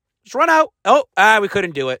out. Just run out. We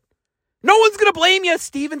couldn't do it. No one's going to blame you,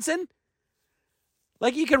 Stevenson.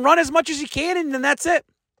 Like, you can run as much as you can, and then that's it.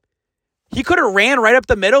 He could have ran right up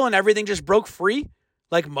the middle and everything just broke free,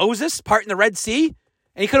 like Moses parting the Red Sea,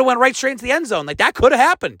 and he could have went right straight into the end zone. Like, that could have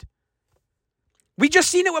happened. We just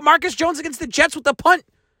seen it with Marcus Jones against the Jets with the punt,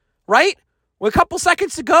 right? With a couple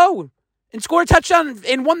seconds to go, and scored a touchdown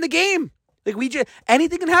and won the game. Like,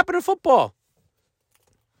 anything can happen in football.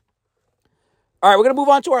 All right, we're going to move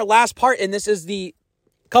on to our last part, and this is the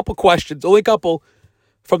couple questions, only couple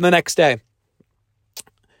from the next day.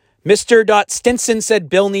 Mr. Stinson said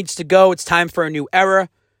Bill needs to go. It's time for a new era.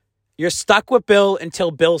 You're stuck with Bill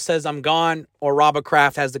until Bill says I'm gone, or Robert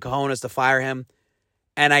Kraft has the cojones to fire him.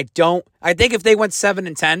 And I think if they went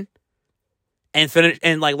 7-10 and finished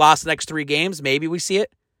and like lost the next 3 games, maybe we see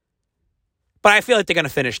it. But I feel like they're going to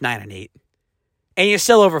finish 9-8. And you're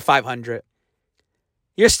still over 500.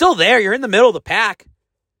 You're still there. You're in the middle of the pack.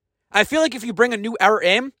 I feel like if you bring a new era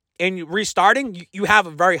in and you're restarting, you have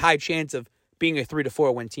a very high chance of being a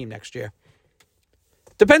 3-4 win team next year.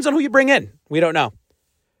 Depends on who you bring in. We don't know.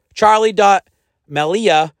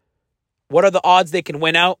 Charlie.Melia, what are the odds they can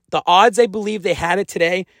win out? The odds, I believe they had it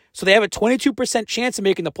today. So they have a 22% chance of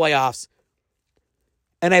making the playoffs.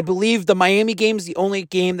 And I believe the Miami game is the only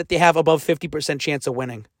game that they have above 50% chance of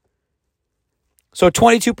winning. So a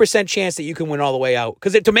 22% chance that you can win all the way out.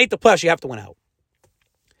 Because to make the playoffs, you have to win out.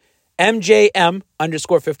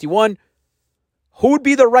 MJM_51. Who would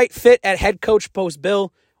be the right fit at head coach post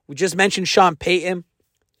Bill? We just mentioned Sean Payton.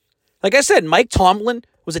 Like I said, Mike Tomlin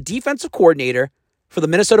was a defensive coordinator for the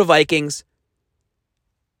Minnesota Vikings.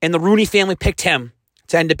 And the Rooney family picked him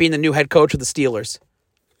to end up being the new head coach of the Steelers.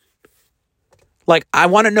 Like, I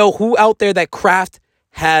want to know who out there that Kraft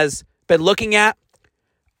has been looking at.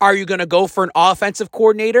 Are you going to go for an offensive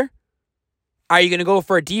coordinator? Are you going to go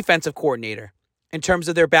for a defensive coordinator in terms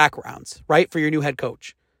of their backgrounds, right, for your new head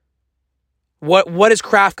coach? What is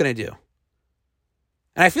Kraft going to do?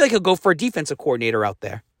 And I feel like he'll go for a defensive coordinator out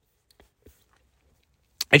there.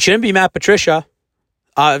 It shouldn't be Matt Patricia,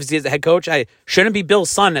 obviously, as the head coach. I shouldn't be Bill's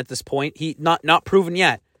son at this point. He not proven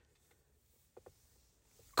yet.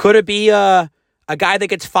 Could it be a guy that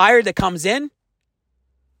gets fired that comes in?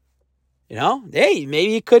 You know, hey,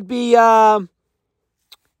 maybe it could be McVay.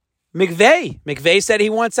 McVay said he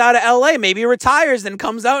wants out of LA. Maybe he retires, then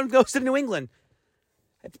comes out and goes to New England.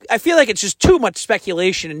 I feel like it's just too much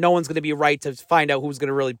speculation, and no one's going to be right to find out who's going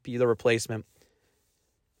to really be the replacement.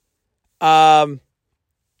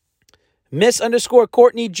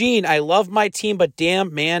 Miss_Courtney Jean. I love my team, but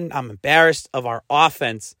damn, man, I'm embarrassed of our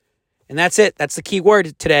offense. And that's it. That's the key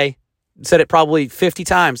word today. Said it probably 50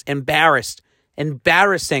 times. Embarrassed.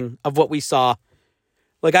 Embarrassing of what we saw.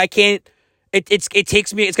 Like, I can't. It's going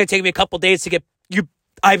to take me a couple days to get you.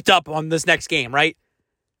 hyped up on this next game, right?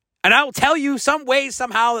 And I'll tell you some way,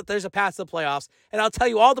 somehow, that there's a path to the playoffs. And I'll tell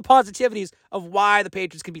you all the positivities of why the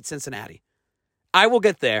Patriots can beat Cincinnati. I will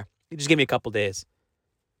get there. You just give me a couple days.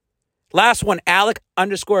 Last one,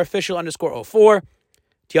 Alec_official_04.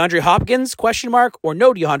 DeAndre Hopkins, ? Or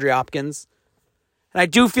no DeAndre Hopkins. And I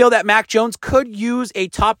do feel that Mac Jones could use a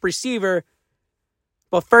top receiver.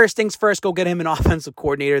 But first things first, go get him an offensive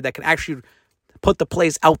coordinator that can actually put the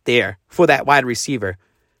plays out there for that wide receiver.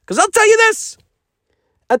 Because I'll tell you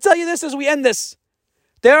this as we end this.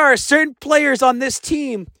 There are certain players on this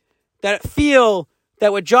team that feel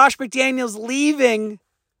that with Josh McDaniels leaving,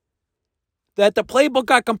 that the playbook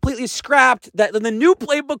got completely scrapped, that when the new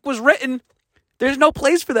playbook was written, there's no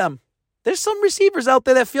place for them. There's some receivers out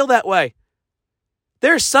there that feel that way.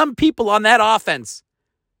 There's some people on that offense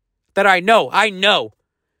that I know,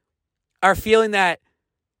 are feeling that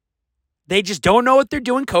they just don't know what they're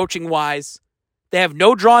doing coaching-wise. They have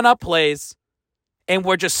no drawn-up plays, and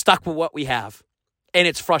we're just stuck with what we have. And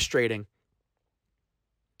it's frustrating.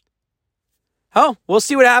 Oh, we'll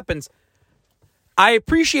see what happens. I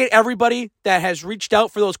appreciate everybody that has reached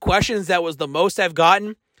out for those questions. That was the most I've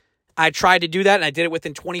gotten. I tried to do that, and I did it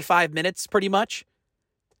within 25 minutes, pretty much.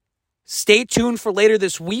 Stay tuned for later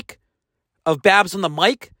this week of Babs on the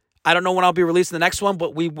Mic. I don't know when I'll be releasing the next one,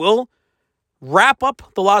 but we will wrap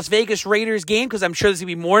up the Las Vegas Raiders game because I'm sure there's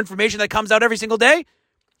going to be more information that comes out every single day.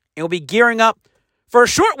 And we'll be gearing up for a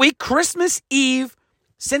short week, Christmas Eve.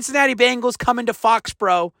 Cincinnati Bengals coming to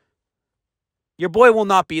Foxborough. Your boy will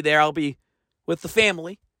not be there. I'll be with the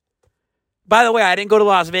family. By the way, I didn't go to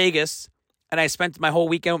Las Vegas, and I spent my whole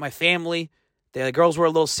weekend with my family. The girls were a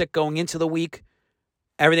little sick going into the week.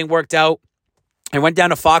 Everything worked out. I went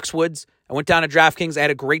down to Foxwoods. I went down to DraftKings. I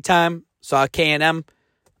had a great time. Saw K&M,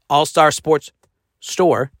 All-Star Sports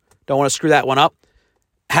Store. Don't want to screw that one up.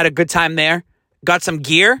 Had a good time there. Got some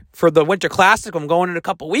gear for the Winter Classic. I'm going in a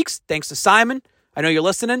couple weeks. Thanks to Simon. I know you're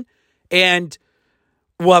listening. And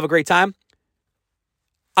we'll have a great time.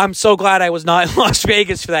 I'm so glad I was not in Las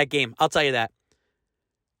Vegas for that game. I'll tell you that.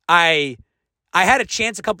 I had a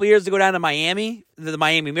chance a couple years to go down to Miami, the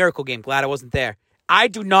Miami Miracle game. Glad I wasn't there. I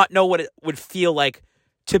do not know what it would feel like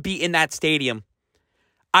to be in that stadium.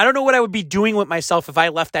 I don't know what I would be doing with myself if I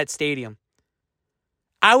left that stadium.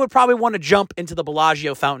 I would probably want to jump into the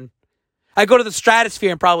Bellagio fountain. I'd go to the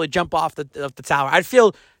Stratosphere and probably jump off the tower. I'd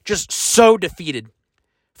feel just so defeated.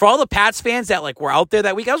 For all the Pats fans that were out there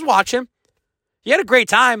that week, I was watching. You had a great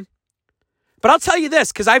time. But I'll tell you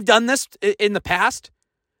this, because I've done this in the past.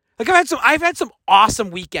 I've had some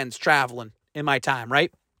awesome weekends traveling in my time,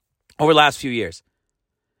 right? Over the last few years.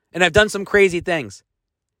 And I've done some crazy things.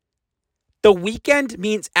 The weekend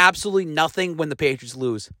means absolutely nothing when the Patriots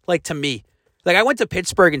lose. To me. I went to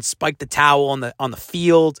Pittsburgh and spiked the towel on the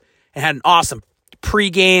field and had an awesome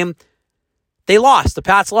pregame. They lost. The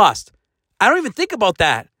Pats lost. I don't even think about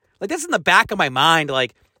that. That's in the back of my mind.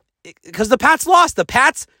 Because the Pats lost. The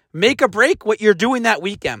Pats make or break what you're doing that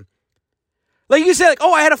weekend. You say,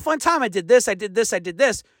 I had a fun time. I did this, I did this, I did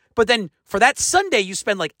this. But then for that Sunday, you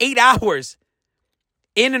spend 8 hours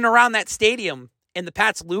in and around that stadium and the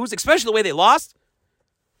Pats lose, especially the way they lost.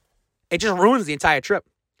 It just ruins the entire trip.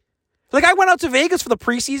 I went out to Vegas for the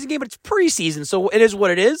preseason game, but it's preseason, so it is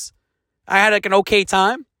what it is. I had an okay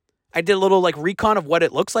time. I did a little recon of what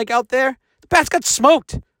it looks like out there. The Pats got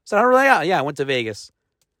smoked. So I don't really, I went to Vegas.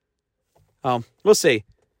 We'll see.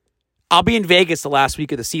 I'll be in Vegas the last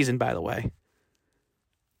week of the season, by the way.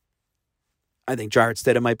 I think Jarrett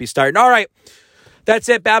Stidham might be starting. All right. That's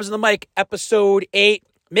it. Babs on the Mic, episode 8.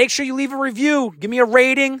 Make sure you leave a review. Give me a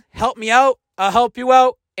rating. Help me out. I'll help you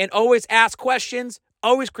out. And always ask questions.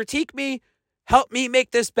 Always critique me. Help me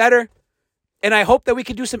make this better. And I hope that we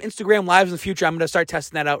can do some Instagram lives in the future. I'm going to start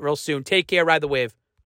testing that out real soon. Take care. Ride the wave.